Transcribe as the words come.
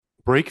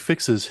Break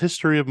Fix's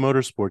History of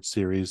Motorsports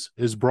series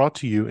is brought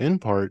to you in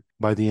part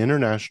by the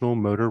International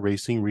Motor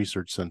Racing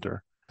Research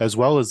Center, as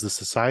well as the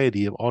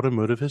Society of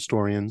Automotive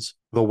Historians,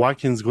 the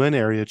Watkins Glen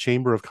Area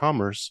Chamber of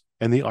Commerce,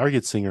 and the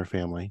Argetsinger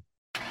family.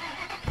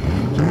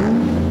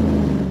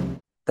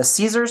 The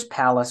Caesars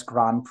Palace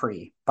Grand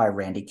Prix by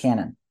Randy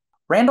Cannon.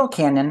 Randall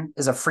Cannon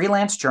is a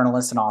freelance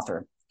journalist and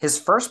author. His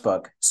first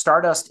book,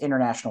 Stardust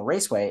International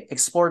Raceway,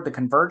 explored the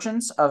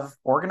convergence of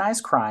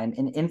organized crime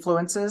and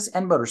influences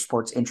and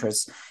motorsports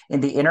interests in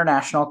the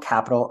international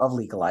capital of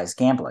legalized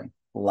gambling,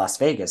 Las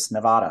Vegas,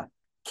 Nevada.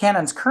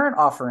 Cannon's current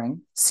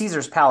offering,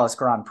 Caesars Palace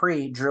Grand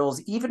Prix,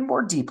 drills even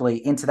more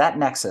deeply into that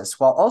nexus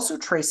while also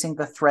tracing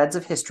the threads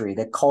of history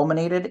that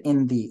culminated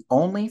in the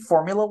only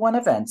Formula One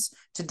events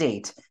to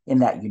date in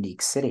that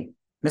unique city.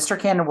 Mr.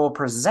 Cannon will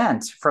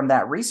present from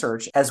that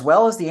research as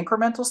well as the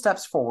incremental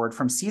steps forward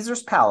from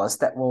Caesars Palace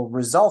that will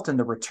result in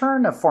the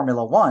return of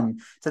Formula One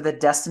to the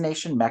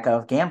destination mecca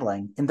of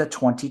gambling in the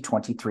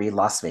 2023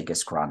 Las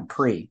Vegas Grand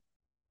Prix.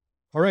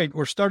 All right,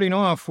 we're starting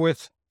off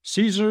with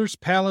Caesars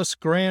Palace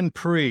Grand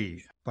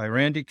Prix by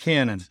Randy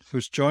Cannon,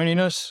 who's joining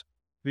us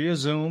via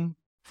Zoom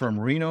from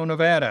Reno,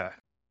 Nevada.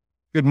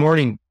 Good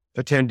morning,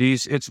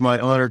 attendees. It's my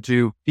honor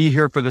to be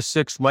here for the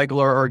 6th Michael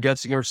R.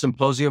 Getzinger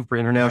Symposium for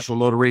International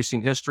Motor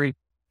Racing History.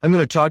 I'm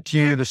going to talk to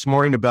you this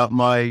morning about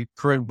my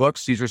current book,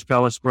 Caesars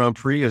Palace Grand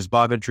Prix, as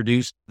Bob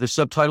introduced. The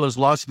subtitle is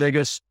Las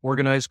Vegas,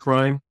 Organized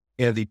Crime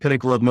and the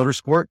Pinnacle of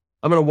Motorsport.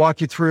 I'm going to walk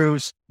you through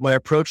my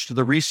approach to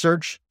the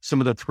research, some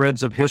of the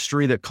threads of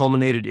history that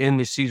culminated in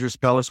the Caesars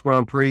Palace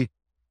Grand Prix,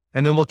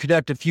 and then we'll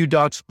connect a few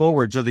dots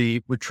forward to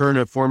the return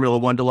of Formula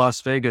One to Las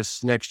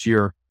Vegas next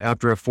year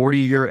after a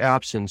 40-year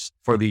absence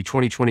for the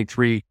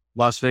 2023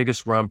 Las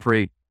Vegas Grand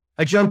Prix.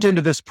 I jumped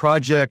into this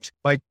project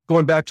by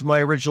going back to my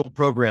original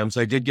programs.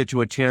 I did get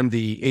to attend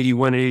the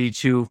 81 and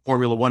 82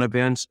 Formula One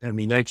events and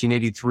the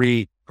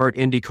 1983 Kart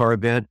IndyCar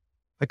event.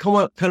 I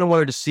kind of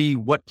wanted to see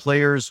what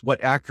players,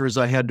 what actors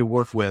I had to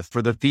work with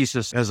for the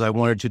thesis as I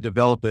wanted to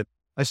develop it.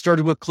 I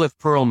started with Cliff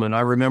Perlman.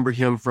 I remember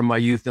him from my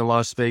youth in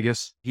Las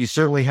Vegas. He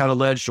certainly had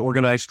alleged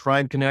organized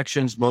crime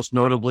connections, most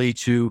notably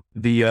to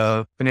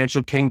the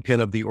financial kingpin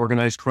of the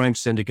organized crime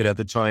syndicate at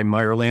the time,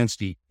 Meyer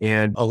Lansky,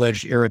 and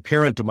alleged heir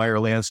apparent to Meyer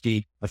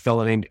Lansky, a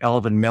fellow named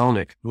Alvin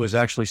Melnick, who is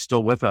actually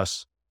still with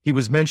us. He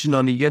was mentioned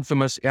on the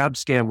infamous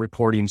Abscam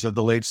reportings of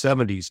the late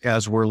 70s,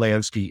 as were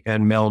Lansky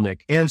and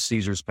Melnick and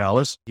Caesars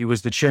Palace. He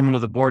was the chairman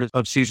of the board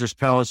of Caesars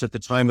Palace at the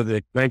time of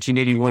the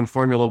 1981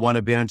 Formula One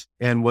event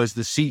and was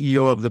the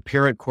CEO of the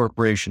parent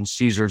corporation,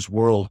 Caesars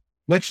World.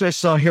 Next, I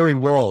saw Harry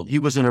World. He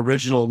was an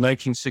original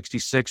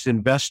 1966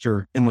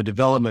 investor in the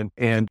development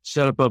and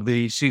setup of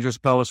the Caesars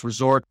Palace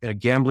Resort, a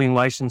gambling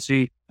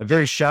licensee, a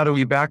very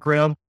shadowy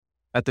background.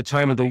 At the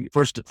time of the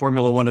first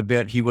Formula One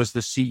event, he was the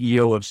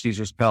CEO of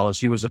Caesars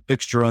Palace. He was a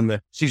fixture on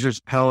the Caesars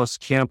Palace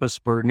campus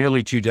for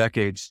nearly 2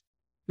 decades.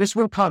 This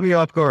one caught me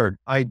off guard.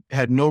 I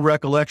had no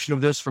recollection of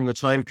this from the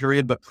time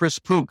period, but Chris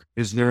Pook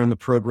is there in the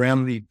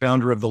program, the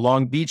founder of the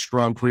Long Beach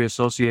Grand Prix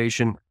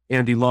Association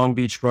and the Long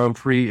Beach Grand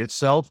Prix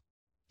itself.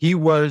 He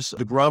was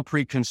the Grand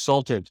Prix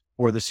consultant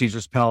for the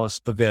Caesars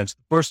Palace events,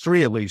 the first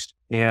 3 at least,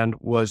 and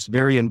was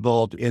very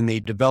involved in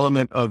the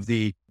development of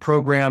the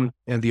program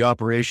and the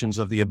operations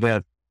of the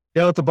event.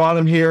 Down at the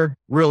bottom here,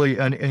 really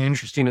an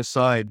interesting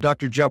aside,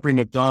 Dr. Jeffrey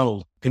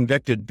McDonald,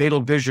 convicted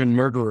fatal vision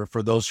murderer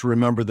for those who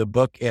remember the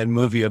book and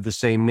movie of the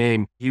same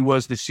name. He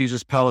was the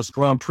Caesars Palace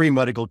Grand Prix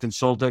medical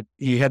consultant.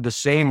 He had the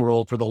same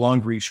role for the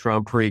Long Beach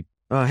Grand Prix.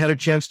 Had a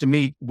chance to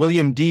meet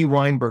William D.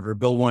 Weinberger,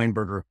 Bill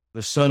Weinberger,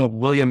 the son of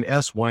William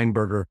S.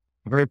 Weinberger.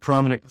 A very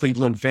prominent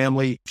Cleveland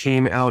family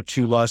came out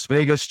to Las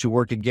Vegas to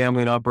work at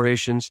gambling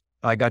operations.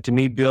 I got to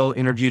meet Bill,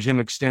 interviewed him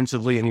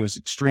extensively, and he was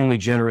extremely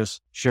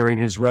generous, sharing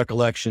his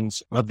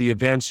recollections of the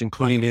events,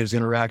 including his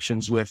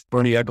interactions with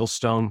Bernie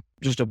Ecclestone.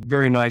 Just a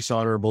very nice,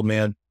 honorable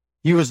man.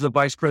 He was the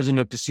vice president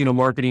of casino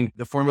marketing.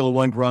 The Formula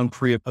One Grand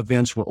Prix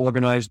events were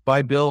organized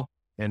by Bill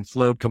and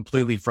flowed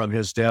completely from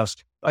his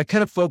desk. I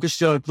kind of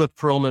focused on Cliff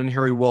Perlman and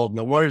Harry Walden.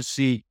 I wanted to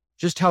see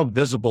just how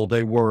visible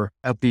they were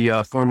at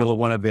the Formula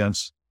One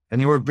events. And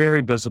they were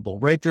very visible,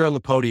 right there on the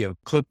podium.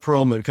 Cliff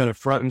Perlman kind of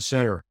front and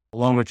center,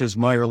 along with his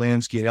Meyer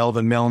Lansky and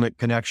Alvin Melnick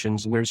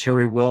connections. And there's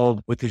Harry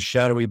Weld with his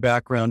shadowy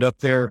background up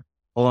there,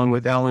 along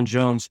with Alan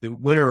Jones, the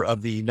winner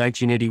of the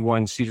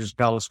 1981 Caesars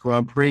Palace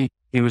Grand Prix.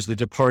 He was the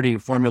departing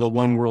Formula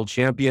One world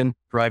champion,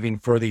 driving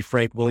for the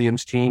Frank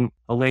Williams team.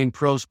 Alain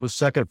Prost was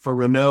second for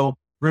Renault.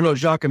 Bruno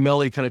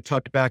Giacomelli kind of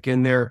tucked back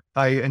in there.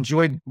 I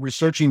enjoyed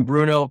researching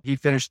Bruno. He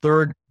finished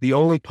 3rd, the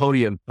only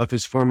podium of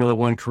his Formula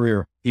One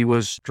career. He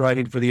was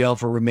driving for the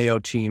Alfa Romeo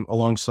team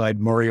alongside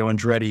Mario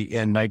Andretti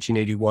in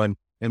 1981.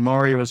 And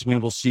Mario, as we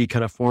will see,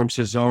 kind of forms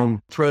his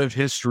own thread of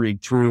history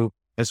through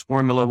as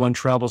Formula One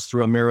travels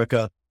through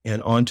America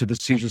and onto the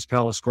Caesars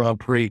Palace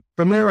Grand Prix.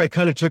 From there, I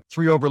kind of took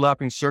 3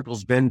 overlapping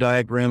circles, Venn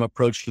diagram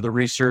approach to the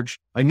research.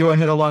 I knew I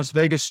had a Las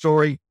Vegas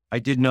story. I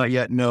did not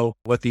yet know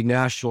what the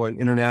national and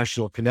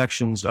international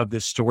connections of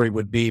this story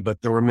would be, but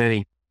there were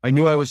many. I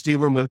knew I was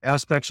dealing with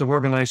aspects of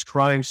organized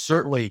crime,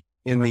 certainly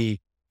in the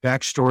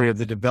backstory of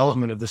the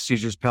development of the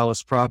Caesars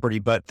Palace property,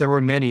 but there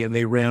were many, and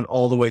they ran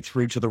all the way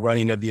through to the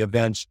running of the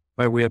events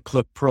by way of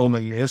Cliff Perlman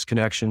and his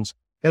connections.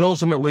 And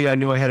ultimately, I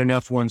knew I had an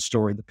F1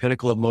 story, the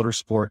pinnacle of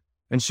motorsport.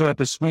 And so at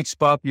the sweet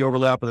spot, the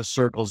overlap of the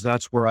circles,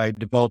 that's where I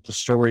developed the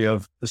story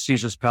of the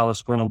Caesars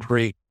Palace Grand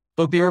Prix.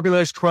 Both the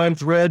organized crime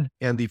thread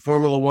and the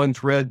Formula One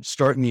thread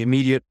start in the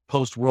immediate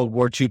post-World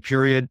War II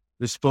period.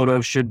 This photo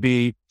should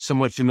be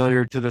somewhat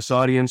familiar to this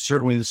audience,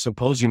 certainly the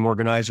symposium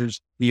organizers.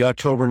 The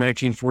October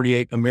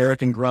 1948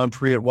 American Grand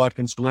Prix at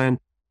Watkins Glen.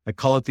 I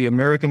call it the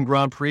American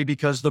Grand Prix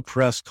because the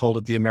press called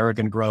it the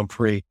American Grand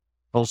Prix,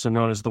 also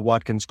known as the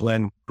Watkins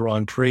Glen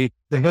Grand Prix.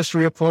 The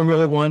history of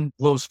Formula One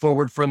blows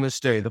forward from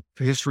this day, the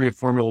history of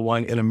Formula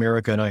One in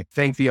America, and I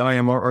thank the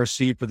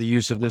IMRRC for the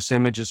use of this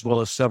image as well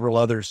as several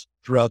others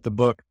throughout the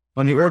book.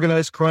 On the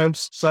organized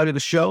crimes side of the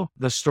show,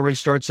 the story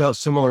starts out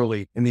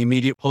similarly in the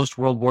immediate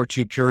post-World War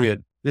II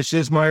period. This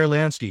is Meyer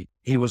Lansky.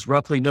 He was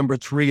roughly number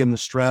 3 in the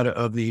strata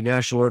of the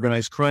National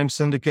Organized Crime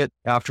Syndicate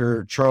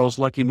after Charles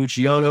Lucky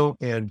Luciano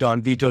and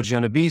Don Vito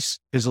Genovese.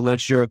 His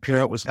alleged heir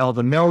apparent was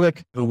Alvin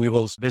Melnick, who we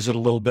will visit a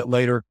little bit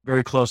later.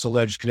 Very close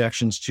alleged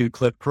connections to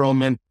Cliff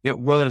Perlman. It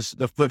was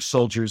the foot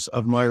soldiers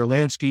of Meyer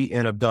Lansky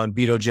and of Don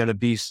Vito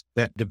Genovese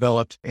that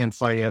developed and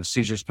financed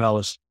Caesars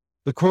Palace.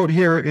 The quote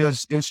here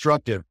is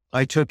instructive.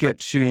 I took it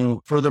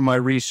to further my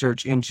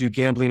research into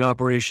gambling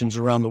operations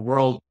around the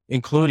world,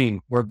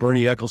 including where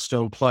Bernie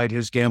Ecclestone plied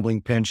his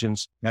gambling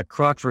pensions at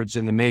Crockford's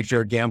in the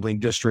Mayfair gambling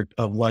district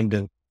of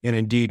London. And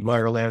indeed,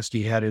 Meyer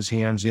Lansky had his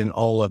hands in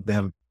all of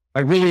them. I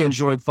really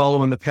enjoyed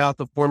following the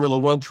path of Formula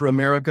One through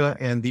America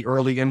and the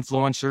early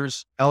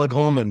influencers. Alec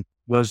Holman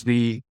was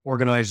the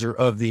organizer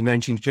of the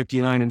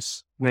 1959 and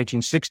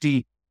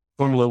 1960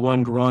 Formula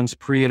One Grand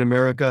Prix in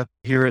America.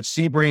 Here at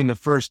Sebring, the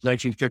first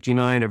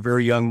 1959, a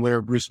very young winner,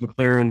 Bruce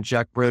McLaren,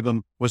 Jack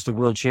Brabham, was the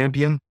world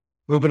champion.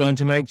 Moving on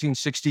to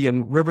 1960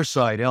 in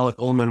Riverside, Alec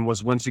Ullman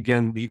was once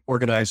again the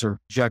organizer.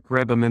 Jack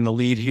Brabham in the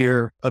lead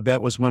here. A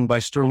bet was won by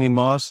Sterling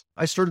Moss.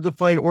 I started to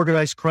find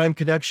organized crime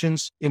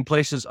connections in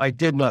places I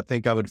did not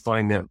think I would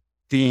find them.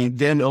 The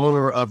then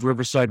owner of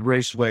Riverside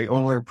Raceway,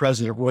 owner and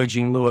president Roy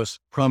Jean Lewis,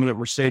 prominent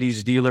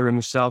Mercedes dealer in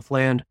the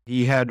Southland,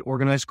 he had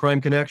organized crime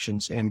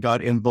connections and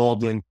got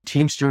involved in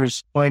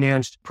Teamsters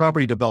financed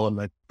property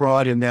development.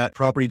 Fraud in that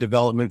property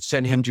development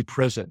sent him to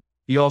prison.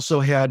 He also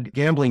had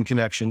gambling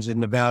connections in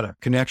Nevada,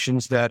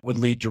 connections that would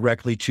lead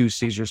directly to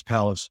Caesars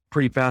Palace.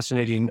 Pretty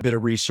fascinating bit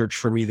of research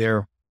for me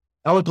there.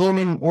 Alec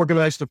Ullman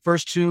organized the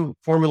first 2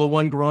 Formula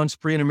One Grand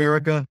Prix in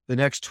America. The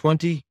next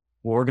 20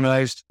 were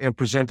organized and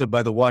presented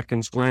by the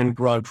Watkins Glen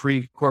Grand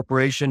Prix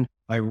Corporation.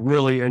 I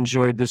really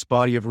enjoyed this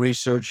body of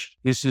research.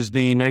 This is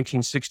the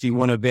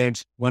 1961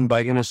 event won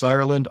by Innes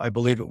Ireland. I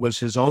believe it was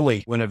his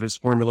only win of his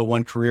Formula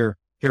One career.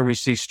 Here we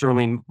see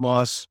Sterling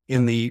Moss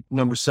in the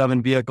number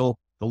 7 vehicle,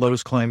 the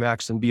Lotus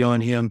Climax, and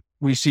beyond him,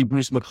 we see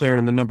Bruce McLaren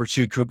in the number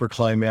 2 Cooper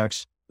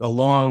Climax. A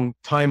long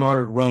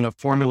time-honored run of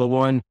Formula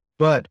One,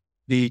 but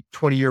the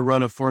 20-year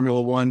run of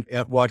Formula One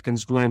at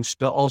Watkins Glen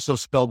also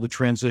spelled the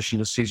transition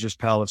to Caesars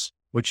Palace,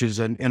 which is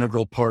an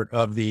integral part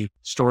of the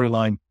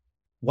storyline.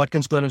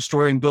 Watkins Glen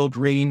historian Bill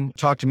Green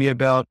talked to me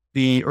about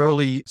the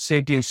early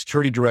safety and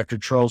security director,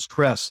 Charles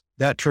Kress.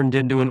 That turned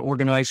into an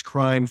organized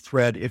crime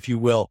thread, if you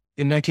will.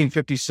 In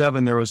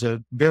 1957, there was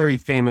a very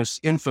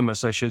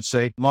infamous,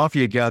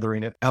 mafia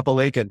gathering at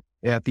Appalachian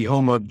at the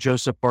home of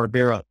Joseph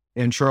Barbera.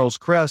 And Charles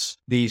Kress,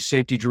 the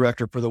safety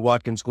director for the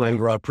Watkins Glen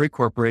Grand Prix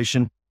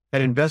Corporation,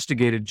 had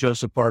investigated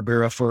Joseph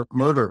Barbera for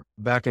murder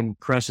back in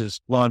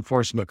Kress's law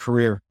enforcement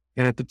career.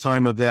 And at the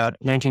time of that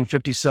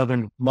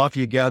 1957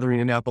 mafia gathering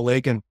in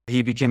Appalachian,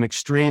 he became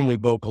extremely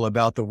vocal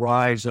about the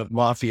rise of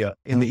mafia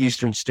in the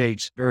eastern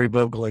states, very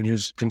vocal in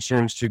his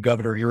concerns to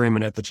Governor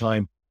Harriman at the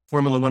time.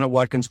 Formula One at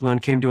Watkins Glen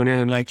came to an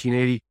end in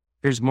 1980.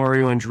 Here's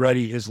Mario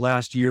Andretti, his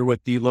last year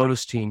with the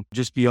Lotus team.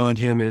 Just beyond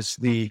him is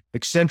the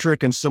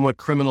eccentric and somewhat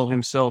criminal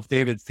himself,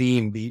 David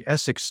Thiem, the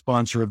Essex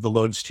sponsor of the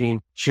Lotus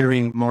team,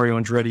 cheering Mario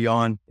Andretti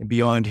on. And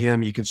beyond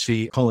him, you can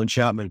see Colin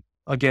Chapman.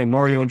 Again,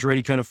 Mario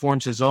Andretti kind of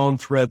forms his own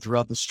thread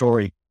throughout the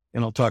story,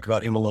 and I'll talk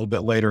about him a little bit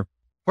later.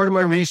 Part of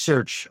my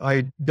research,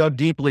 I dug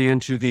deeply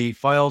into the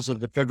files of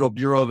the Federal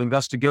Bureau of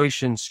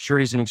Investigation,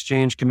 Securities and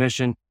Exchange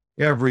Commission,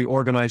 every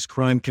organized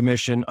crime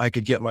commission I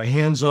could get my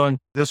hands on.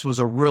 This was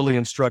a really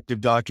instructive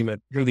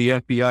document. Here are the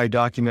FBI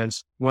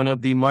documents. One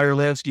of the Meyer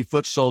Lansky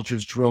foot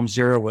soldiers, Jerome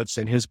Zarowitz,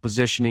 and his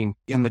positioning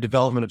in the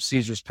development of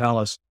Caesars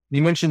Palace. He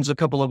mentions a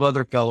couple of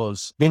other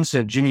fellows,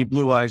 Vincent Jimmy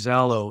Blue Eyes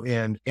Allo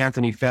and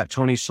Anthony Fat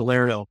Tony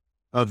Salerno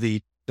of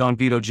the Don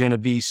Vito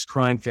Genovese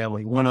crime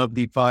family, one of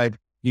the 5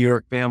 New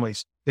York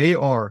families. They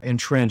are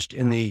entrenched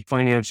in the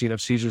financing of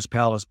Caesars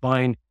Palace,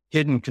 buying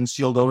hidden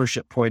concealed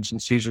ownership points in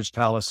Caesars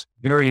Palace.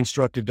 Very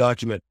instructive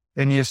document.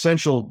 And the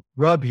essential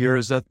rub here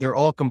is that they're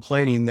all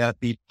complaining that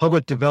the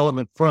public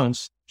development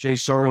fronts, Jay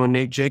Sorrow and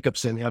Nate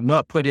Jacobson, have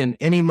not put in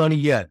any money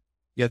yet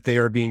they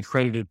are being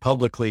credited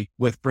publicly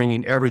with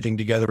bringing everything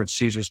together at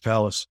Caesars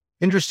Palace.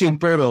 Interesting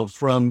parallel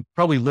from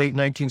probably late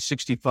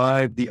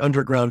 1965, the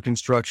underground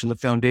construction, the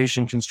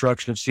foundation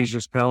construction of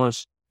Caesars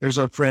Palace, There's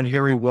our friend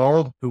Harry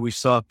Wald, who we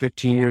saw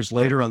 15 years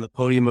later on the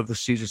podium of the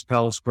Caesars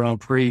Palace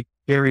Grand Prix.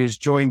 Harry is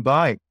joined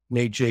by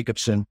Nate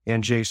Jacobson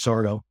and Jay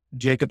Sarno.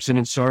 Jacobson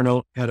and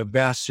Sarno had a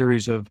vast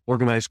series of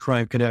organized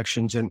crime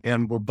connections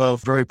and were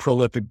both very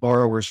prolific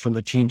borrowers from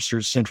the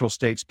Teamsters Central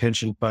States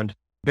Pension Fund.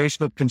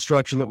 Basement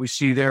construction that we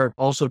see there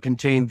also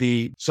contained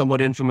the somewhat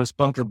infamous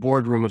bunker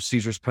boardroom of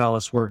Caesars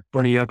Palace, where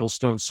Bernie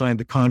Ecclestone signed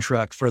the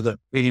contract for the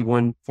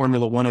 '81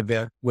 Formula One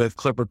event with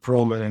Clifford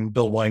Perlman and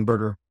Bill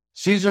Weinberger.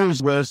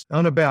 Caesars was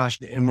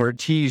unabashed and were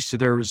teased to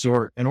their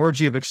resort, an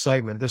orgy of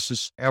excitement. This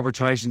is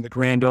advertising the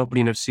grand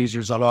opening of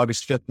Caesars on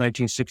August 5th,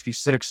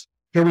 1966.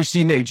 Here we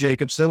see Nate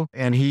Jacobson,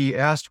 and he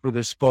asked for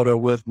this photo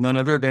with none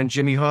other than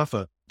Jimmy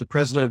Hoffa, the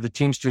president of the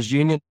Teamsters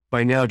Union.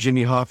 By now,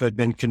 Jimmy Hoffa had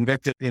been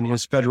convicted in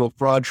his federal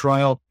fraud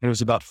trial and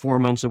was about 4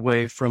 months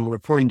away from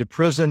reporting to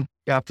prison.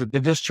 After the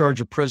discharge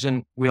of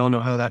prison, we all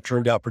know how that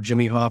turned out for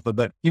Jimmy Hoffa,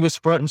 but he was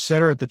front and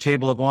center at the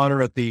table of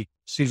honor at the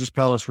Caesars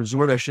Palace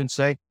Resort, I should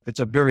say. It's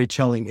a very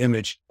telling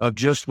image of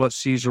just what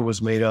Caesar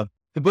was made of.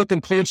 The book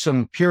includes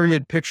some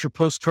period picture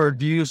postcard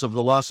views of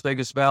the Las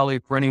Vegas Valley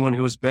for anyone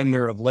who has been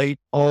there of late.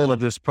 All of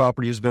this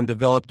property has been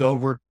developed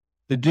over.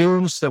 The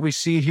dunes that we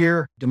see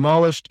here,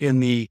 demolished in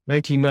the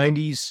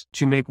 1990s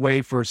to make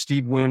way for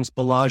Steve Wynn's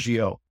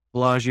Bellagio.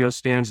 Bellagio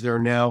stands there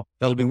now.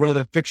 That'll be one of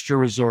the fixture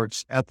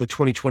resorts at the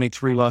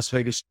 2023 Las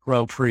Vegas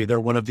Grand Prix. They're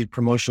one of the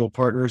promotional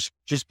partners.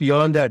 Just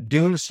beyond that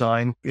dune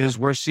sign is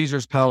where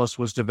Caesars Palace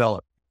was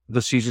developed.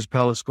 The Caesars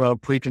Palace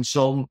Grand Prix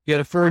consultant, he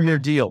had a 4-year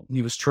deal.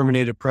 He was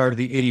terminated prior to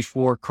the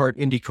 '84 kart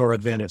IndyCar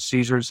event at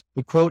Caesars.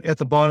 The quote at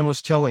the bottom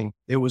was telling.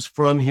 It was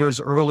from his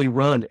early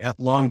run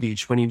at Long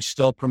Beach when he was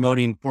still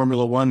promoting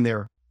Formula One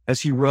there.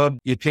 As he rubbed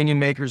the opinion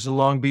makers in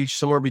Long Beach,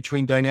 somewhere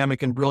between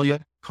dynamic and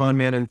brilliant,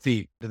 conman and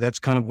thief. That's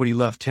kind of what he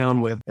left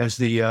town with as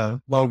the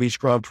Long Beach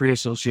Grand Prix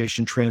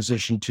Association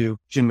transitioned to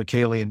Jim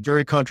McKaylee, a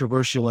very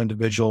controversial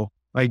individual.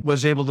 I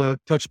was able to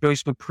touch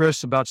base with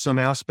Chris about some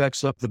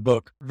aspects of the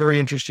book. Very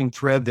interesting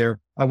thread there.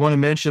 I want to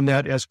mention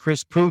that as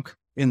Chris Pook,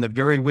 in the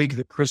very week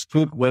that Chris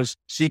Pook was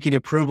seeking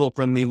approval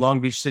from the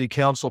Long Beach City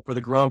Council for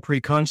the Grand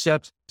Prix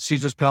concept,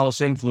 Caesars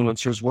Palace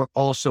influencers were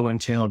also in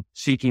town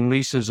seeking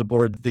leases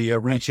aboard the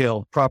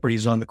retail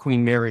properties on the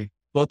Queen Mary.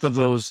 Both of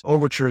those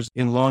overtures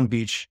in Long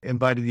Beach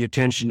invited the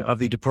attention of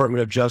the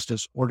Department of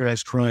Justice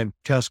Organized Crime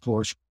Task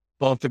Force,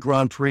 both the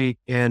Grand Prix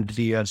and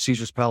the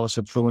Caesars Palace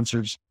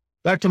influencers.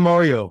 Back to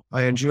Mario.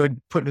 I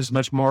enjoyed putting as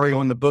much Mario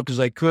in the book as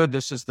I could.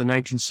 This is the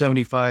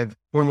 1975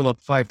 Formula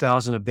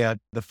 5000 event,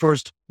 the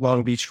first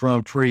Long Beach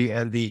Grand Prix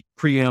and the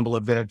preamble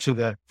event to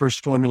the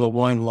first Formula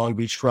One Long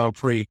Beach Grand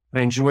Prix. I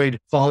enjoyed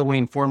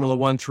following Formula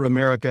One through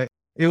America.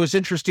 It was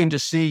interesting to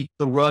see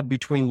the rub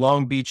between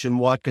Long Beach and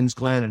Watkins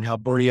Glen and how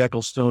Bernie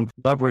Ecclestone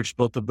leveraged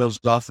both of those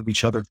off of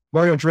each other.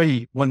 Mario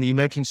Andretti won the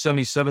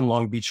 1977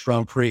 Long Beach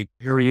Grand Prix.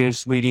 Here he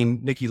is leading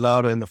Niki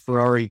Lauda in the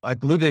Ferrari. I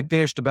believe they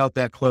finished about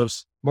that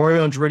close.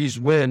 Mario Andretti's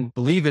win,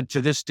 believe it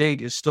to this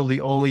date, is still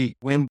the only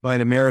win by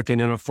an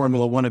American in a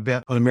Formula One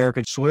event on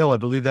American soil. I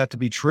believe that to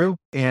be true.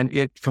 And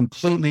it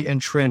completely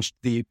entrenched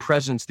the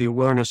presence, the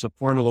awareness of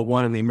Formula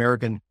One in the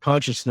American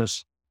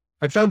consciousness.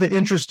 I found it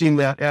interesting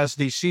that as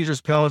the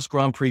Caesars Palace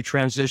Grand Prix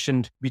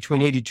transitioned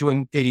between 82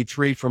 and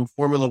 83 from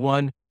Formula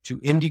One to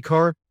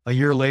IndyCar, a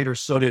year later,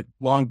 so did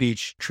Long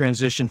Beach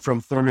transition from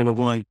Formula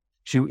One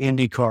to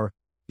IndyCar.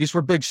 These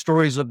were big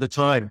stories of the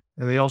time,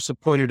 and they also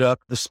pointed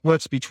up the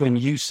splits between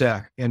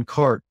USAC and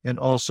CART, and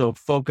also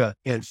FOCA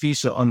and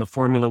FISA on the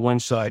Formula One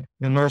side.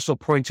 And also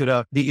pointed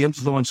out the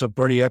influence of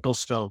Bernie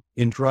Ecclestone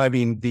in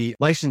driving the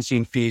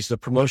licensing fees, the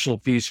promotional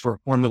fees for a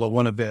Formula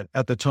One event.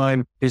 At the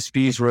time, his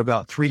fees were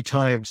about 3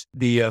 times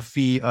the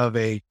fee of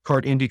a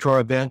CART IndyCar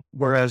event,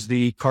 whereas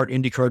the CART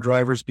IndyCar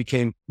drivers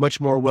became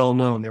much more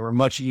well-known. They were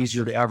much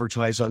easier to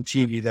advertise on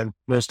TV than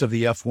most of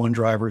the F1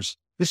 drivers.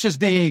 This is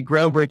the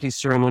groundbreaking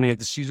ceremony at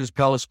the Caesars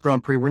Palace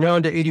Grand Prix. We're now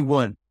into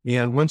 81.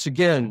 And once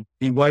again,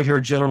 the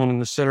white-haired gentleman in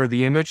the center of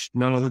the image,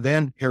 none other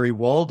than Harry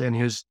Wald, and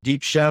his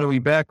deep shadowy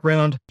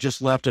background.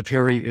 Just left of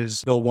Harry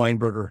is Bill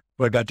Weinberger,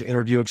 who I got to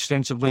interview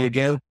extensively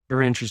again.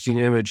 Very interesting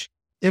image.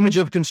 Image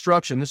of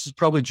construction. This is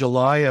probably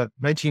July of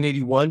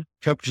 1981.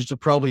 Temperatures are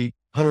probably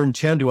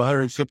 110 to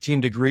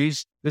 115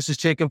 degrees. This is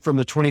taken from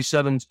the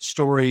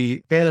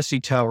 27-story fantasy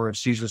tower of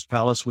Caesars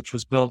Palace, which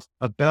was built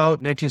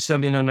about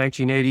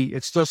 1979-1980.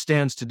 It still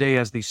stands today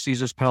as the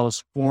Caesars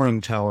Palace Forum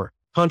Tower.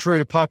 Contrary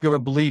to popular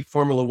belief,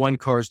 Formula One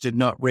cars did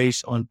not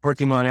race on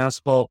parking lot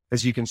asphalt.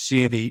 As you can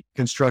see, the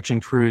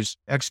construction crews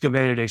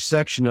excavated a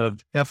section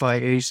of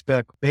FIA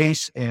spec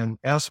base and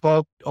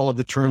asphalt. All of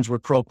the turns were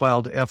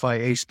profiled to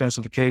FIA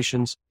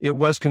specifications. It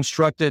was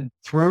constructed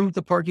through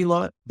the parking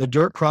lot. The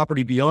dirt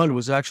property beyond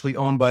was actually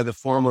owned by the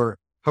former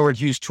Howard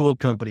Hughes Tool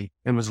Company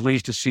and was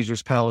leased to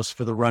Caesars Palace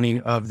for the running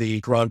of the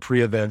Grand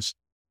Prix events.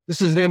 This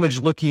is an image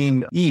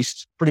looking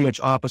east, pretty much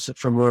opposite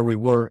from where we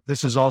were.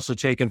 This is also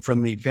taken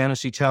from the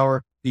Fantasy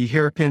Tower. The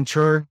hairpin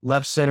turn,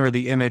 left center of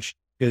the image,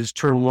 is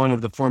turn one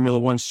of the Formula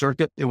One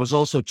circuit. It was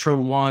also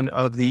turn one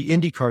of the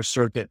IndyCar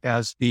circuit,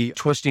 as the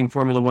twisting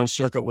Formula One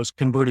circuit was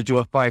converted to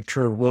a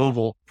 5-turn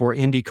oval for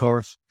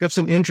IndyCar. Got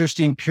some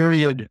interesting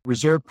period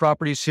reserve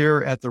properties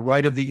here at the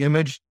right of the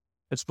image.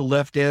 It's the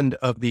left end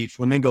of the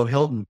Flamingo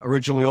Hilton,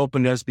 originally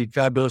opened as the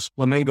Fabulous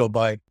Flamingo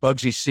by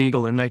Bugsy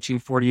Siegel in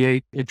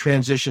 1948. It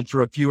transitioned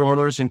through a few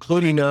owners,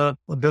 including a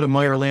bit of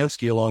Meyer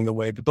Lansky along the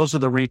way. But those are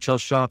the retail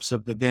shops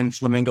of the then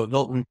Flamingo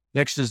Hilton.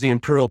 Next is the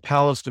Imperial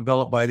Palace,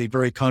 developed by the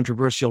very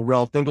controversial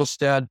Ralph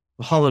Engelstad.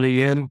 The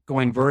Holiday Inn,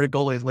 going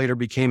vertical, it later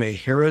became a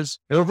Harrah's.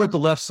 And over at the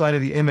left side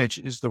of the image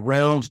is the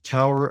round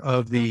tower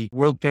of the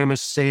world-famous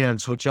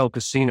Sands Hotel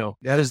Casino.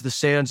 That is the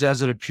Sands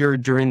as it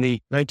appeared during the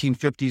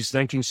 1950s,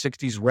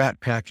 1960s Rat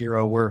Pack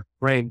era, where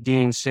Frank,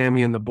 Dean,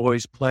 Sammy, and the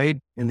boys played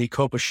in the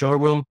Copa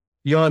showroom.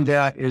 Beyond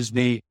that is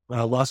the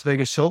Las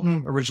Vegas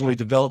Hilton, originally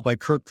developed by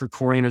Kurt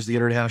Kerkorian as the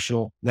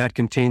International. That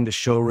contained the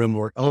showroom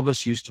where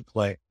Elvis used to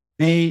play.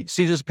 The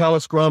Caesars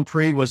Palace Grand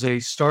Prix was a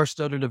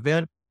star-studded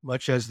event,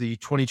 much as the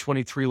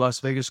 2023 Las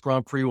Vegas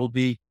Grand Prix will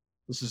be.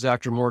 This is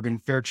actor Morgan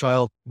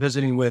Fairchild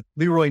visiting with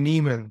Leroy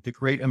Neiman, the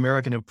great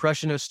American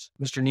impressionist.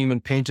 Mr.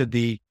 Neiman painted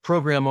the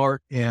program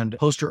art and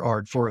poster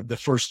art for the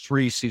first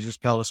 3 Caesars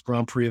Palace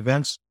Grand Prix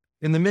events.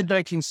 In the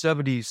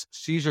mid-1970s,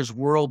 Caesars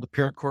World, the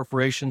parent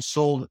corporation,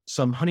 sold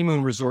some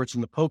honeymoon resorts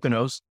in the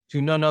Poconos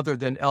to none other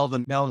than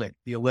Alvin Malnick,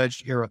 the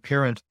alleged heir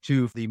apparent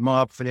to the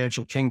mob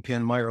financial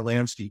kingpin Meyer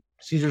Lansky.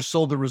 Caesars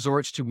sold the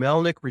resorts to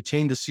Malnick,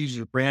 retained the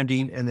Caesars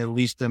branding, and then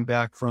leased them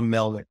back from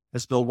Malnick.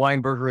 As Bill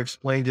Weinberger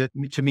explained it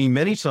to me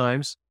many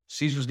times,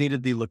 Caesars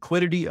needed the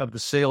liquidity of the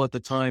sale at the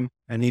time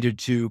and needed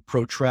to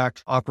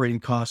protract operating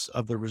costs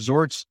of the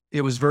resorts.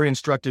 It was very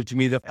instructive to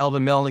me that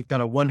Alvin Malnick got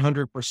a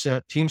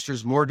 100%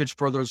 Teamsters mortgage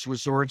for those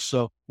resorts.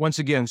 So once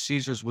again,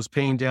 Caesars was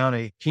paying down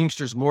a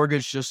Teamsters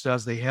mortgage just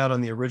as they had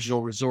on the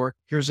original resort.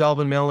 Here's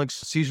Alvin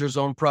Malnick's Caesars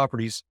owned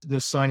properties.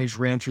 This signage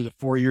ran through the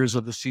 4 years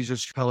of the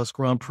Caesars Palace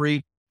Grand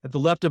Prix. At the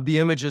left of the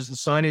image is the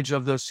signage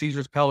of the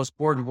Caesars Palace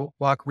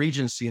Boardwalk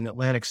Regency in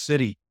Atlantic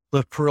City.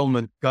 Cliff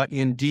Perlman got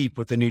in deep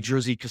with the New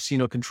Jersey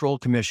Casino Control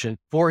Commission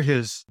for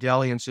his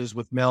dalliances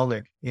with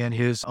Malnick and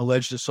his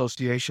alleged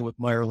association with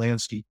Meyer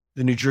Lansky.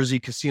 The New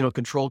Jersey Casino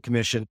Control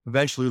Commission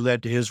eventually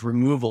led to his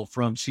removal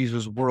from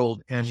Caesars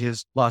World and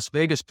his Las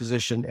Vegas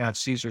position at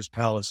Caesars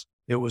Palace.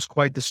 It was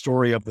quite the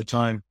story of the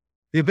time.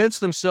 The events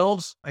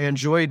themselves, I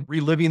enjoyed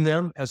reliving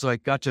them as I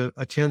got to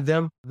attend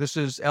them. This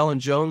is Alan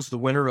Jones, the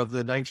winner of the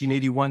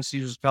 1981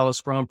 Caesars Palace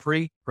Grand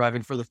Prix,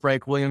 driving for the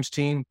Frank Williams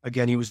team.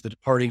 Again, he was the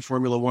departing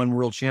Formula One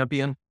world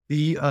champion.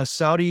 The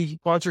Saudi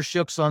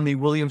sponsorships on the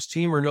Williams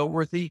team are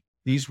noteworthy.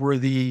 These were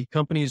the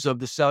companies of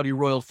the Saudi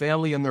royal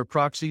family and their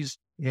proxies,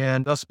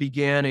 and thus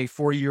began a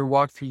 4-year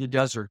walk through the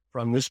desert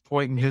from this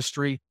point in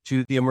history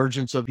to the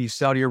emergence of the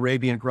Saudi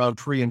Arabian Grand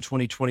Prix in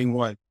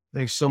 2021.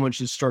 Thanks so much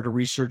to start a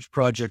research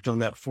project on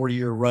that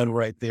 40-year run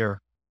right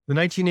there. The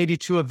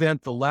 1982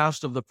 event, the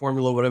last of the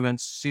Formula One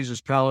events,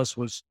 Caesars Palace,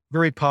 was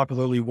very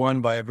popularly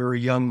won by a very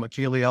young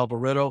Michele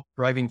Alboreto,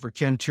 driving for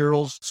Ken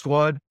Tyrrell's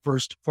squad.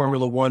 First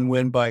Formula One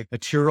win by a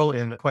Tyrrell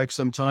in quite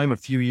some time, a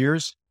few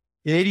years.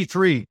 In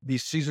 83, the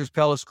Caesars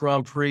Palace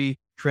Grand Prix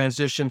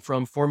transitioned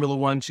from Formula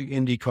One to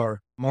IndyCar.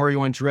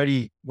 Mario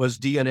Andretti was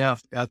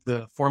DNF'd at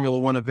the Formula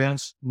One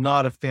events,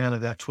 not a fan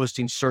of that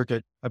twisting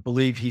circuit. I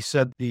believe he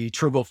said the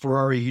turbo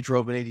Ferrari he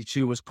drove in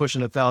 82 was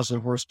pushing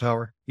 1,000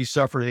 horsepower. He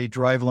suffered a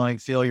driveline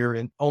failure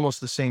in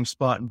almost the same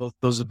spot in both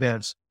those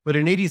events. But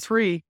in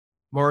 83,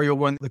 Mario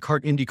won the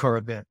kart IndyCar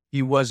event.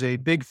 He was a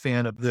big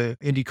fan of the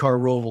IndyCar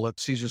roval at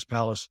Caesars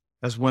Palace,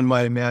 as one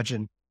might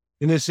imagine.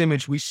 In this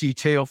image, we see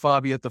Teo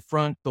Fabi at the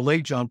front, the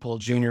late John Paul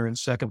Jr. in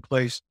second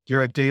place,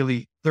 Garrett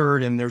Daly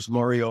third, and there's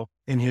Mario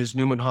in his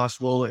Newman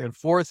Haas Lola in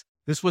fourth.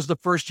 This was the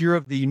first year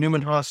of the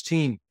Newman Haas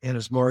team, and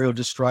as Mario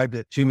described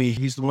it to me,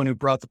 he's the one who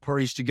brought the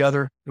parties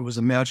together. It was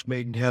a match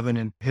made in heaven,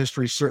 and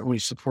history certainly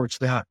supports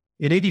that.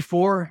 In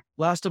 84,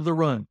 last of the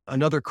run,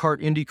 another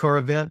kart IndyCar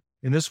event.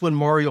 In this one,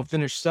 Mario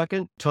finished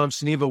second. Tom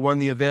Sneva won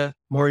the event.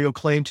 Mario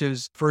claimed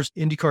his first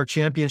IndyCar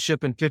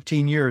championship in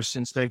 15 years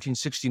since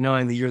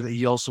 1969, the year that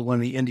he also won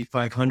the Indy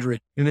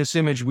 500. In this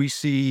image, we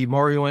see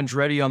Mario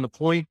Andretti on the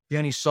point,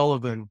 Danny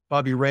Sullivan,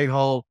 Bobby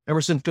Rahal,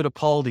 Emerson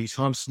Fittipaldi,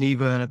 Tom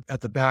Sneva, and at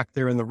the back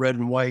there in the red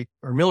and white,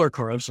 or Miller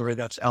car, I'm sorry,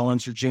 that's Al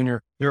Unser Jr.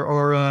 There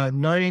are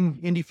 9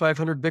 Indy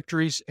 500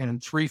 victories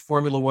and 3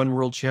 Formula One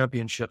World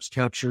Championships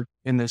captured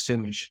in this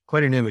image.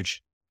 Quite an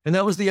image. And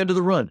that was the end of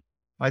the run.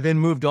 I then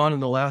moved on in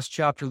the last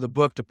chapter of the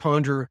book to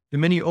ponder the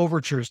many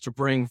overtures to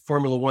bring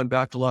Formula One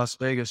back to Las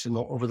Vegas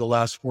over the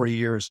last 40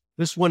 years.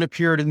 This one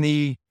appeared in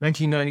the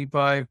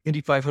 1995 Indy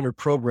 500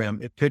 program.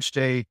 It pitched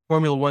a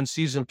Formula One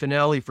season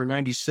finale for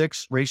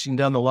 96, racing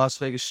down the Las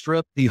Vegas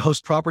Strip. The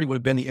host property would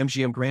have been the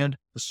MGM Grand.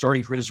 The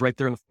starting grid is right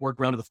there in the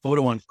foreground of the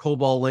photo on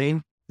Cobalt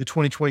Lane. The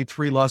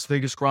 2023 Las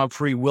Vegas Grand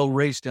Prix will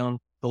race down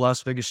the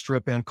Las Vegas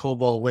Strip and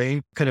Cobalt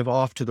Lane, kind of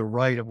off to the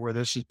right of where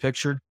this is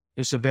pictured.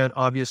 This event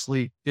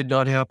obviously did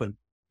not happen.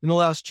 In the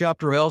last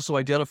chapter, I also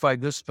identified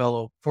this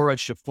fellow, Farad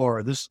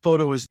Shafar. This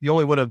photo is the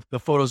only one of the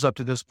photos up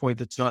to this point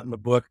that's not in the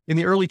book. In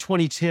the early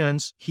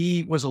 2010s,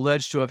 he was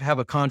alleged to have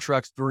a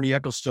contract with Bernie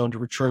Ecclestone to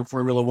return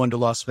Formula One to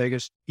Las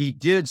Vegas. He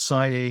did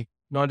sign a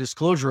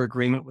non-disclosure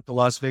agreement with the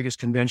Las Vegas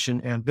Convention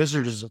and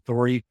Visitors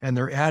Authority and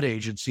their ad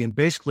agency, and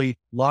basically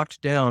locked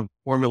down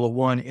Formula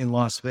One in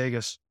Las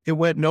Vegas. It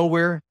went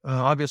nowhere.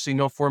 Obviously,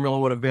 no Formula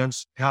One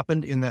events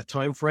happened in that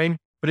time frame.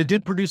 But it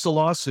did produce a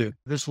lawsuit.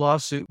 This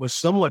lawsuit was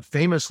somewhat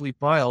famously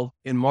filed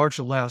in March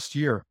of last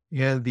year,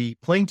 and the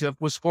plaintiff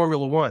was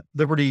Formula One.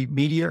 Liberty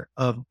Media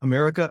of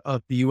America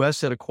of the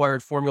U.S. had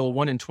acquired Formula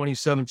One in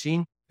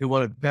 2017. They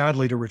wanted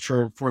badly to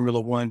return Formula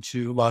One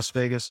to Las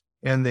Vegas,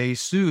 and they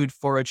sued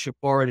Farad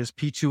Shafar and his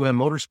P2M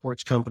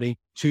Motorsports company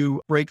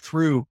to break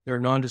through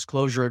their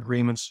non-disclosure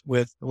agreements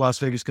with the Las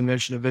Vegas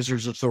Convention and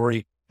Visitors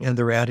Authority and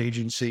their ad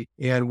agency,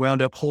 and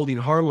wound up holding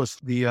harmless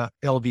the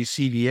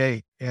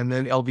LVCVA. And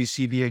then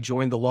LVCVA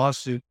joined the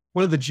lawsuit.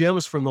 One of the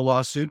gems from the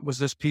lawsuit was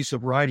this piece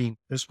of writing.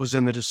 This was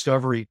in the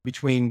discovery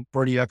between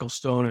Bernie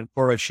Ecclestone and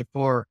Farad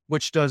Shafar,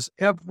 which does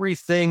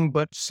everything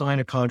but sign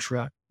a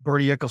contract.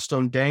 Bernie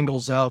Ecclestone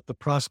dangles out the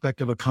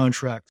prospect of a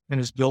contract. And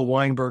as Bill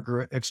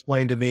Weinberger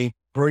explained to me,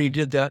 Bernie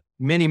did that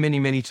many,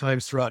 many, many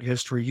times throughout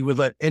history. He would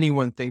let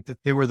anyone think that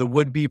they were the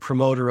would-be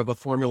promoter of a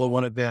Formula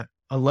One event,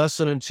 unless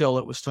and until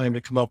it was time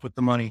to come up with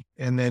the money.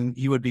 And then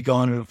he would be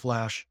gone in a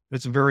flash.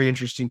 It's a very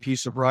interesting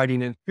piece of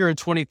writing. And here in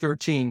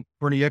 2013,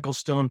 Bernie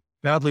Ecclestone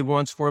badly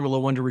wants Formula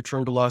One to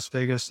return to Las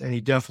Vegas, and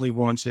he definitely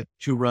wants it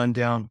to run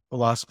down the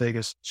Las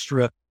Vegas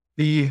Strip.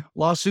 The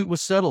lawsuit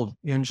was settled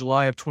in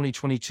July of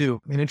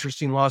 2022. An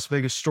interesting Las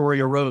Vegas story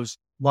arose.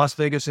 Las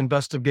Vegas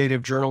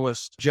investigative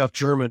journalist Jeff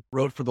German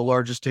wrote for the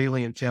largest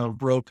alien town,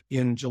 broke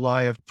in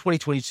July of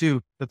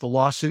 2022 that the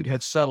lawsuit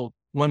had settled.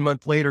 1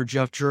 month later,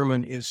 Jeff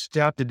German is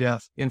stabbed to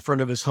death in front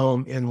of his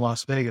home in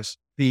Las Vegas.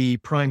 The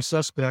prime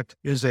suspect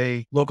is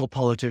a local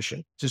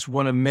politician. Just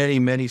one of many,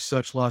 many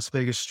such Las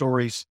Vegas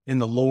stories in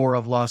the lore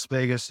of Las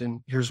Vegas.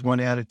 And here's one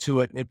added to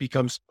it, and it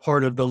becomes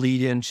part of the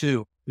lead-in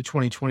to the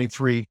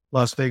 2023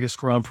 Las Vegas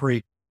Grand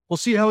Prix. We'll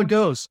see how it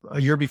goes.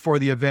 A year before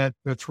the event,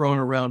 they're throwing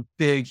around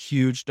big,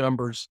 huge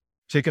numbers.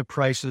 Ticket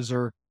prices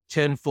are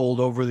tenfold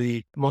over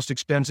the most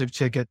expensive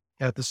ticket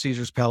at the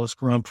Caesars Palace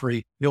Grand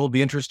Prix. It will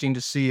be interesting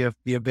to see if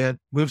the event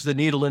moves the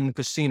needle in the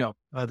casino.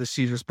 The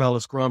Caesars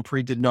Palace Grand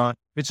Prix did not.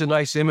 It's a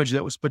nice image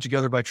that was put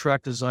together by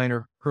track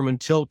designer Herman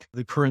Tilk.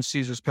 The current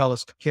Caesars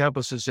Palace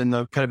campus is in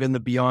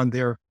the beyond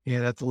there,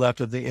 and at the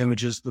left of the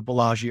image is the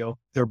Bellagio.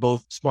 They're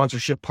both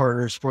sponsorship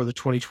partners for the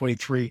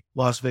 2023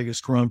 Las Vegas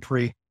Grand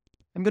Prix.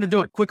 I'm going to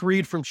do a quick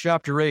read from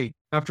Chapter 8.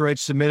 After I'd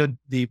submitted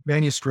the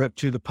manuscript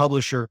to the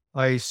publisher,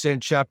 I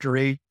sent Chapter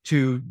 8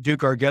 to Duke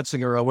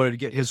Argetzinger. I wanted to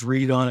get his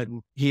read on it,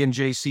 and he and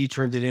JC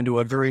turned it into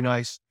a very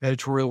nice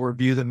editorial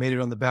review that made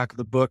it on the back of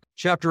the book.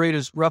 Chapter 8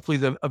 is roughly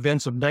the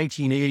events of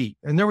 1980,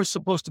 and there was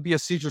supposed to be a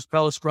Caesars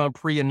Palace Grand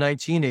Prix in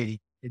 1980.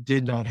 It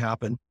did not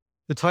happen.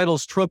 The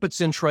title's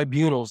Trumpets and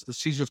Tribunals, the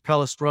Caesars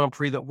Palace Grand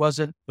Prix that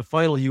wasn't the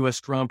final U.S.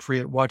 Grand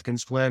Prix at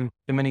Watkins Glen,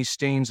 and many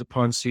stains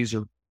upon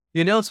Caesar. The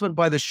announcement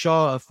by the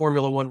Shaw of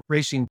Formula One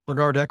Racing,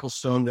 Bernard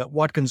Ecclestone, that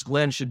Watkins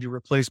Glen should be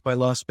replaced by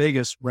Las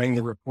Vegas, rang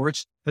the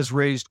reports, has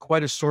raised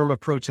quite a storm of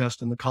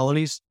protest in the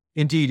colonies.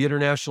 Indeed,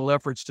 international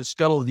efforts to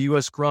scuttle the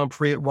U.S. Grand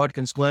Prix at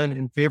Watkins Glen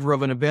in favor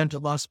of an event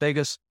at Las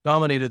Vegas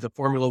dominated the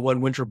Formula One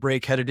winter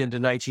break headed into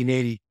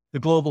 1980. The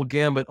global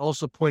gambit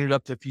also pointed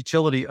up the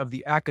futility of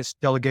the ACUS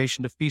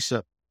delegation to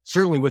FISA,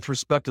 certainly with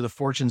respect to the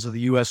fortunes of the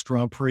U.S.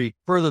 Grand Prix.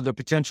 Further, the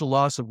potential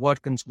loss of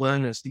Watkins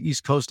Glen as the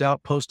East Coast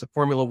outpost of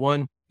Formula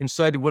One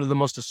incited one of the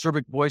most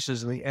acerbic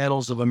voices in the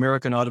annals of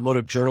American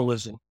automotive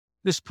journalism.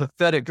 This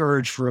pathetic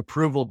urge for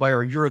approval by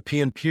our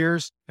European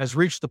peers has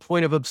reached the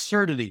point of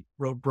absurdity,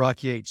 wrote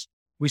Brock Yates.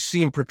 We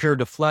seem prepared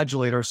to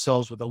flagellate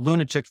ourselves with a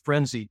lunatic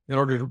frenzy in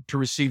order to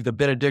receive the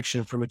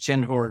benediction from a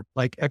tin horn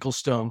like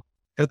Ecclestone.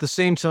 At the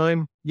same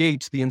time,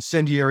 Yates, the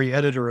incendiary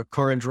editor of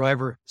Car and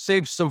Driver,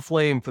 saved some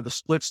flame for the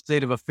split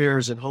state of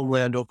affairs in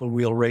homeland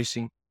open-wheel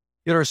racing.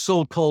 Yet our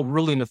so-called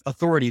ruling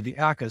authority, the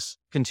ACUS,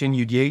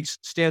 continued Yates,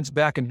 stands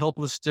back in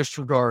helpless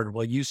disregard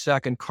while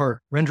USAC and CART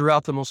render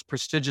out the most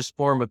prestigious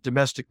form of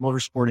domestic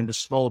motorsport into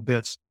small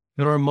bits.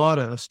 An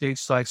armada of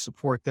stateside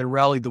support then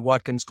rallied the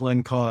Watkins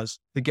Glen cause.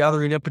 The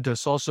gathering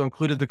impetus also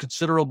included the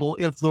considerable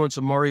influence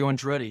of Mario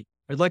Andretti.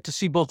 I'd like to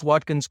see both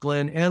Watkins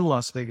Glen and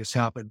Las Vegas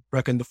happen,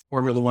 reckoned the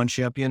Formula One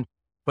champion,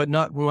 but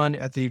not one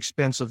at the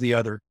expense of the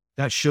other.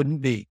 That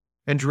shouldn't be.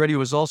 Andretti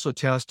was also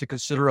tasked to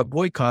consider a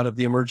boycott of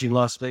the emerging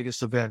Las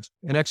Vegas event,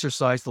 an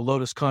exercise the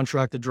Lotus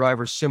contracted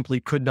drivers simply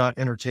could not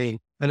entertain.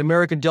 An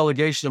American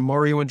delegation of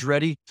Mario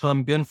Andretti,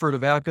 Tom Binford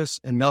of ACUS,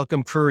 and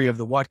Malcolm Curry of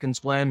the Watkins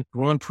Glen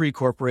Grand Prix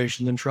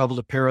Corporation then traveled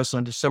to Paris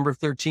on December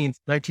 13,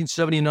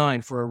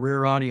 1979 for a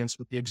rare audience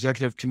with the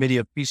executive committee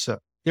of FISA.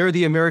 There,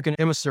 the American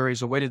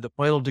emissaries awaited the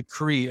final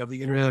decree of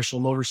the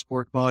International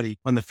Motorsport Body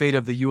on the fate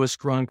of the U.S.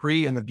 Grand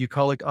Prix and the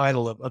bucolic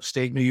idol of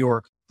upstate New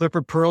York.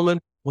 Clifford Perlman,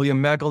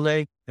 William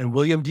Magalney, and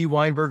William D.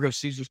 Weinberg of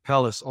Caesars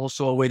Palace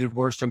also awaited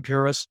word from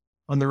Paris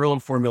on their own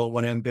Formula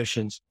One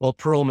ambitions, while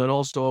Perlman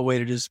also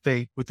awaited his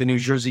fate with the New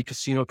Jersey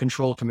Casino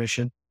Control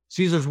Commission.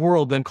 Caesars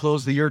World then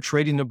closed the year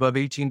trading above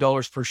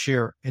 $18 per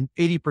share, an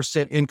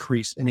 80%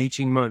 increase in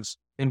 18 months.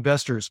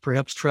 Investors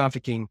perhaps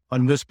trafficking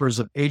on whispers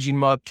of aging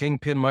mob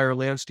kingpin Meyer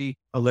Lansky,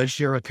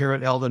 alleged heir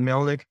apparent Alvin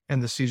Melnick,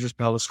 and the Caesars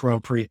Palace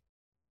Grand Prix.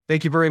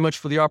 Thank you very much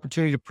for the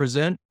opportunity to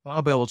present.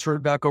 Bob, I will turn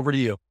it back over to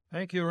you.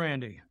 Thank you,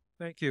 Randy.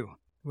 Thank you.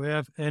 Do we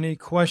have any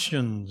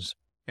questions?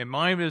 Am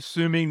I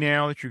assuming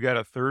now that you got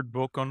a third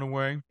book on the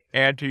way?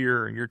 Add to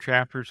your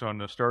chapters on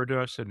the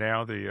Stardust and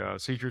now the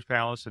Caesar's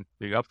Palace and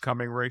the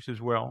upcoming race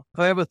as well?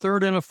 I have a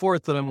third and a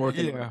fourth that I'm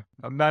working on.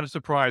 I'm not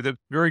surprised. A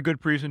very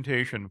good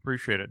presentation.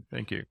 Appreciate it.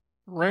 Thank you.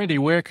 Randy,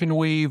 where can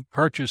we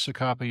purchase a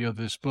copy of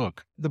this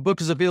book? The book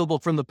is available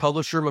from the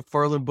publisher,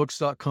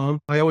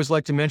 McFarlandBooks.com. I always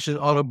like to mention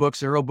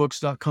Autobooks,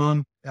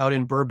 Aerobooks.com out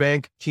in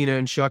Burbank. Tina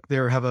and Chuck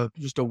there have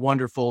just a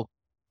wonderful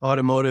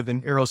automotive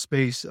and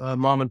aerospace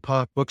mom and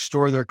pop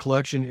bookstore. Their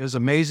collection is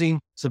amazing.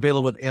 It's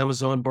available at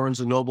Amazon,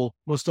 Barnes & Noble,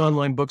 most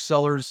online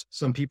booksellers.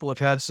 Some people have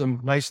had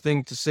some nice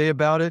thing to say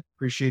about it.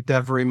 Appreciate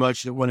that very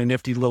much. It won a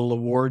nifty little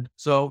award.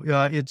 So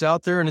it's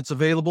out there and it's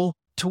available.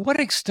 To what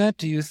extent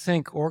do you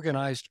think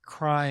organized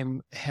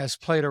crime has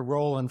played a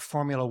role in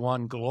Formula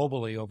One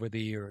globally over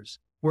the years?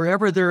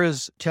 Wherever there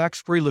is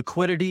tax-free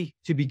liquidity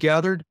to be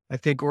gathered, I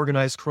think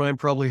organized crime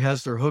probably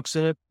has their hooks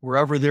in it.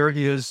 Wherever there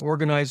is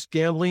organized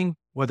gambling,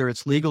 whether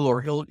it's legal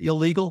or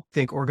illegal, I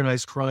think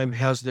organized crime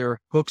has their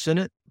hooks in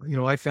it.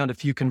 I found a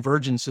few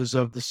convergences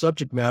of the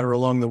subject matter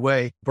along the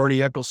way. Bernie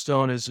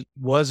Ecclestone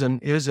was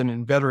and is an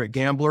inveterate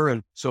gambler,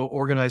 and so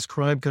organized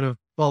crime could have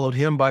followed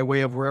him by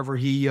way of wherever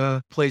he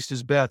placed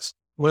his bets.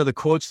 One of the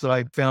quotes that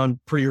I found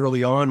pretty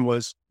early on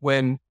was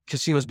when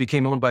casinos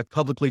became owned by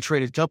publicly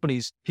traded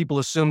companies, people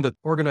assumed that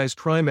organized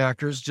crime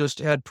actors just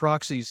had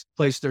proxies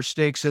place their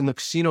stakes in the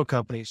casino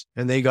companies,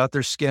 and they got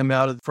their skim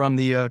out from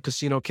the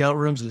casino count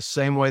rooms the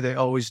same way they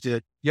always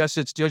did. Yes,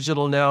 it's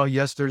digital now.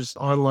 Yes, there's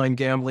online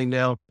gambling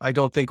now. I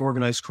don't think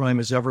organized crime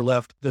has ever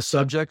left the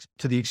subject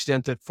to the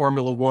extent that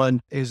Formula One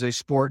is a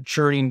sport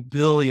churning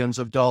billions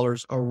of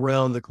dollars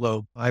around the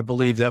globe. I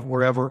believe that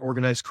wherever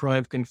organized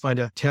crime can find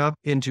a tap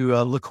into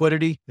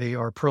liquidity, they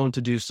are prone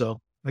to do so.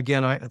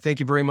 Again, I thank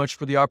you very much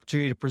for the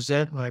opportunity to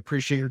present. I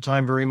appreciate your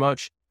time very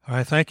much. All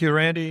right. Thank you,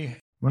 Randy.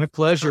 My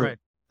pleasure. All right.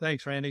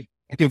 Thanks, Randy.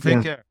 Thank you.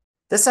 Take care.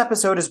 This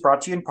episode is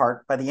brought to you in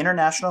part by the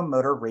International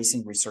Motor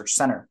Racing Research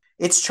Center.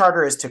 Its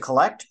charter is to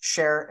collect,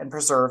 share, and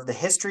preserve the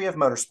history of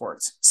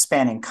motorsports,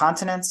 spanning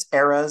continents,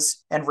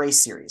 eras, and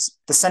race series.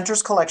 The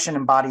center's collection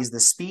embodies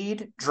the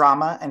speed,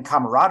 drama, and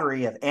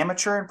camaraderie of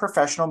amateur and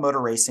professional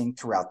motor racing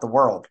throughout the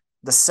world.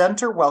 The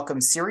center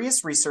welcomes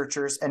serious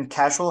researchers and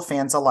casual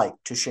fans alike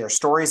to share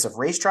stories of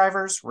race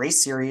drivers,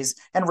 race series,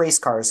 and race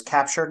cars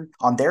captured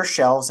on their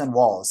shelves and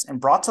walls and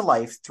brought to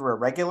life through a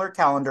regular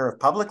calendar of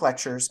public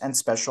lectures and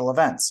special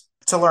events.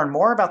 To learn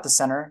more about the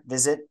center,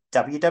 visit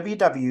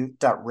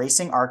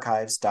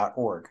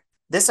www.racingarchives.org.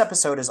 This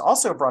episode is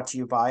also brought to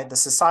you by the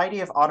Society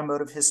of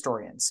Automotive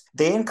Historians.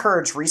 They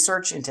encourage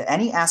research into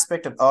any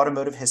aspect of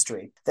automotive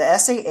history. The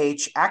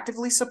SAH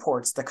actively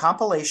supports the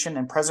compilation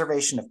and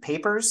preservation of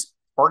papers,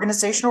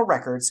 organizational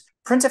records,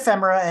 print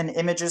ephemera, and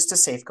images to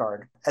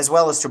safeguard, as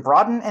well as to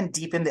broaden and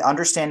deepen the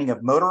understanding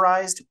of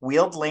motorized,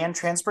 wheeled land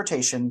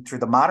transportation through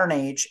the modern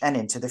age and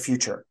into the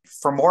future.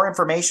 For more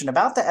information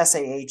about the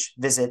SAH,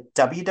 visit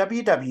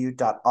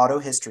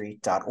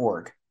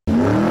www.autohistory.org.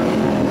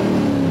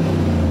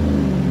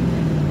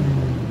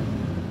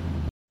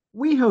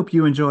 We hope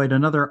you enjoyed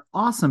another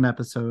awesome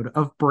episode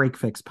of Break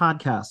Fix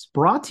Podcast,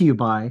 brought to you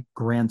by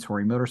Grand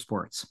Touring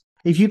Motorsports.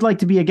 If you'd like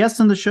to be a guest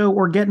on the show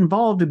or get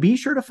involved, be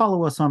sure to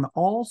follow us on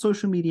all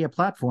social media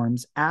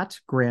platforms at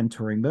Grand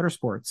Touring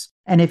Motorsports.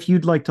 And if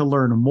you'd like to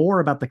learn more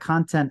about the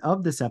content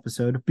of this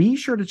episode, be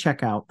sure to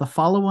check out the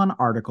follow-on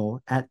article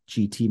at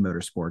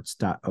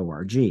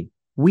gtmotorsports.org.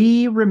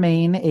 We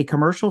remain a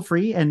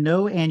commercial-free and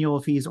no annual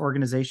fees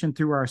organization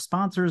through our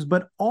sponsors,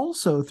 but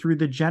also through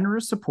the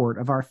generous support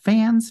of our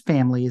fans,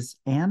 families,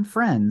 and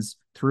friends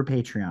through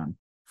Patreon.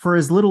 For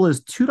as little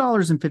as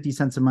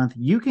 $2.50 a month,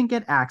 you can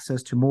get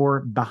access to more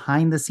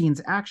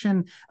behind-the-scenes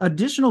action,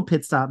 additional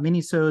pit stop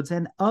minisodes,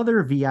 and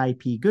other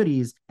VIP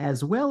goodies,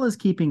 as well as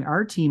keeping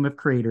our team of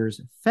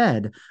creators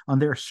fed on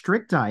their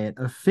strict diet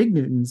of Fig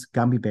Newtons,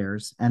 gummy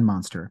bears, and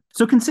Monster.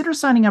 So consider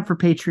signing up for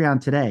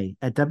Patreon today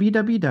at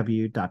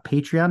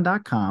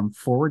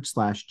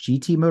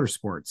www.patreon.com/GT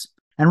Motorsports.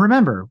 And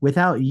remember,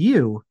 without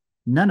you,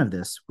 none of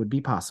this would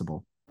be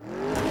possible.